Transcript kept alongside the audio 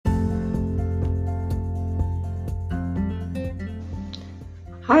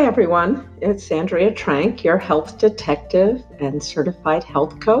Hi, everyone. It's Andrea Trank, your health detective and certified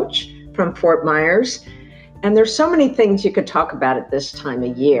health coach from Fort Myers. And there's so many things you could talk about at this time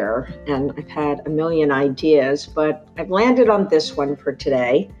of year, and I've had a million ideas, but I've landed on this one for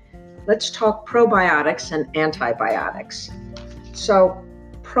today. Let's talk probiotics and antibiotics. So,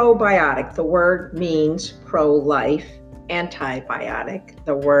 probiotic, the word means pro-life. Antibiotic,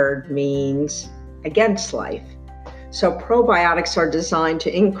 the word means against life. So probiotics are designed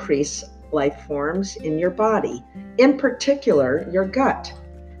to increase life forms in your body, in particular your gut.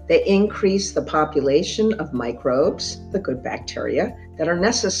 They increase the population of microbes, the good bacteria, that are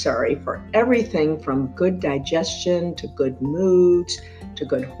necessary for everything from good digestion to good moods, to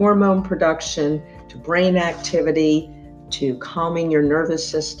good hormone production, to brain activity, to calming your nervous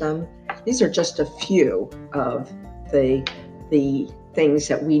system. These are just a few of the things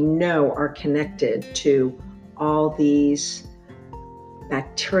that we know are connected to all these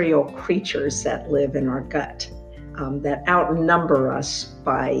bacterial creatures that live in our gut that outnumber us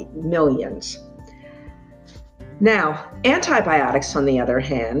by millions. Now, antibiotics, on the other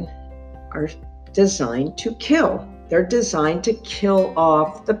hand, are designed to kill. They're designed to kill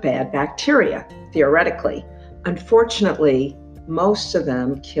off the bad bacteria, theoretically. Unfortunately, most of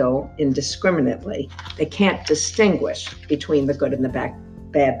them kill indiscriminately. They can't distinguish between the good and the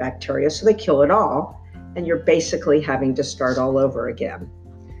bad bacteria, so they kill it all. And you're basically having to start all over again.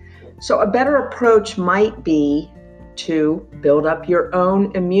 So a better approach might be to build up your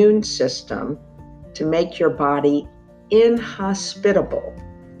own immune system to make your body inhospitable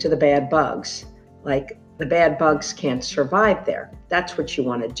to the bad bugs. Like the bad bugs can't survive there. That's what you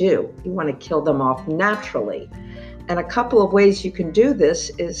want to do. You want to kill them off naturally. And a couple of ways you can do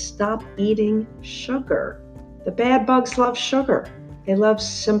this is stop eating sugar. The bad bugs love sugar. They love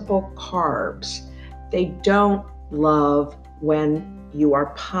simple carbs. They don't love when you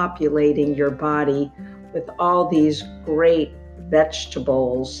are populating your body with all these great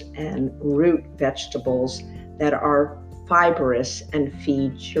vegetables and root vegetables that are fibrous and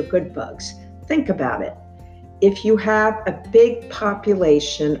feed your good bugs. Think about it. If you have a big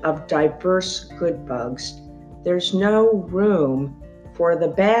population of diverse good bugs, there's no room for the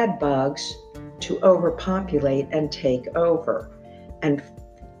bad bugs to overpopulate and take over. And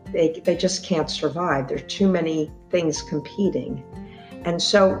they just can't survive. There are too many things competing. And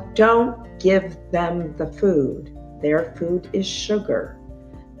so don't give them the food. Their food is sugar.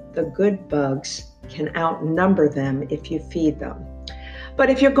 The good bugs can outnumber them if you feed them. But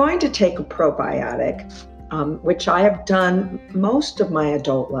if you're going to take a probiotic, which I have done most of my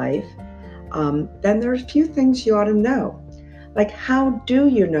adult life, then there are a few things you ought to know. Like, how do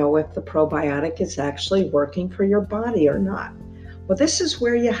you know if the probiotic is actually working for your body or not? Well, this is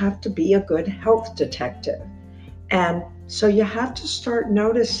where you have to be a good health detective. And so you have to start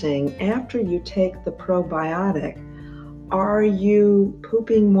noticing after you take the probiotic, are you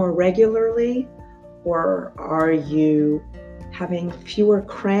pooping more regularly, or are you having fewer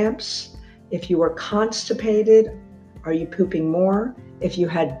cramps? If you were constipated, are you pooping more? If you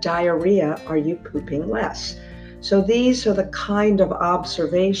had diarrhea, are you pooping less? So these are the kind of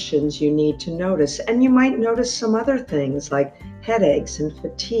observations you need to notice. And you might notice some other things like headaches and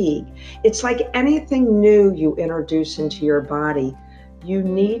fatigue. It's like anything new you introduce into your body, you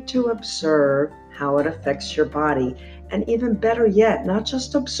need to observe how it affects your body. And even better yet, not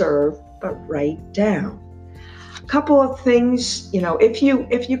just observe, but write down. A couple of things, if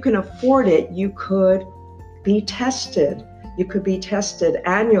you can afford it, you could be tested. You could be tested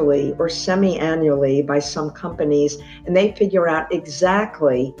annually or semi-annually by some companies, and they figure out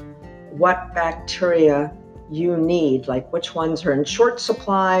exactly what bacteria you need, like which ones are in short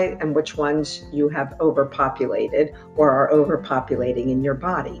supply and which ones you have overpopulated or are overpopulating in your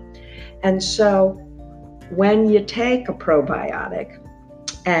body. And so when you take a probiotic,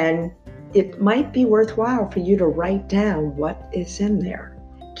 and it might be worthwhile for you to write down what is in there.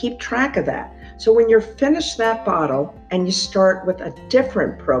 Keep track of that. So when you're finished that bottle and you start with a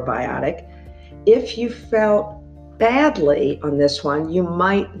different probiotic, if you felt badly on this one, you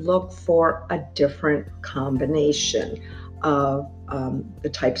might look for a different combination of the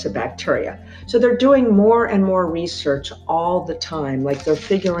types of bacteria. So they're doing more and more research all the time, like they're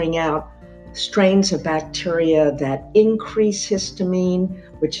figuring out strains of bacteria that increase histamine,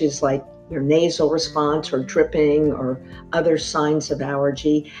 which is like your nasal response or dripping or other signs of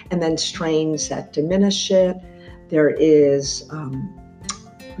allergy, and then strains that diminish it. There is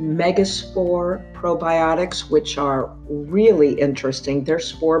megaspore probiotics, which are really interesting. They're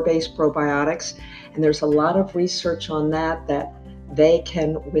spore-based probiotics, and there's a lot of research on that they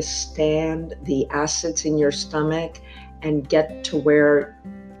can withstand the acids in your stomach and get to where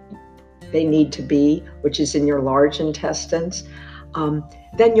they need to be, which is in your large intestines.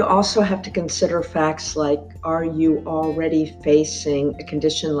 Then you also have to consider facts like, are you already facing a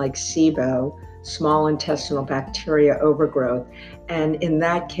condition like SIBO, small intestinal bacteria overgrowth? And in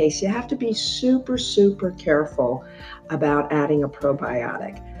that case, you have to be super, super careful about adding a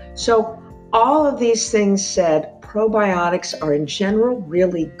probiotic. So all of these things said, probiotics are in general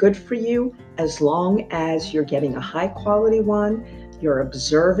really good for you as long as you're getting a high quality one, you're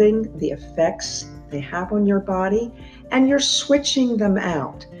observing the effects they have on your body, and you're switching them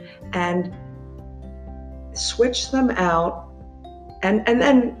out. And switch them out. And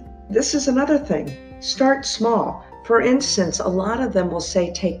then this is another thing. Start small. For instance, a lot of them will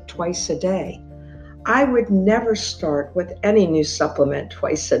say take twice a day. I would never start with any new supplement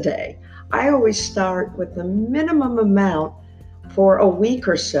twice a day. I always start with the minimum amount for a week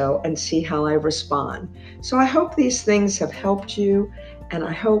or so and see how I respond. So I hope these things have helped you, and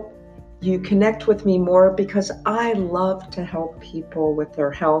I hope you connect with me more, because I love to help people with their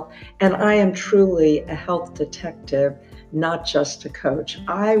health, and I am truly a health detective, not just a coach.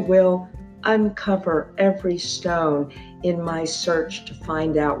 I will uncover every stone in my search to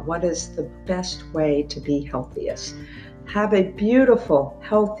find out what is the best way to be healthiest. Have a beautiful,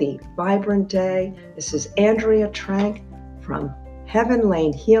 healthy, vibrant day. This is Andrea Trank from Heaven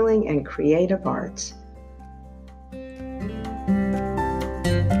Lane Healing and Creative Arts.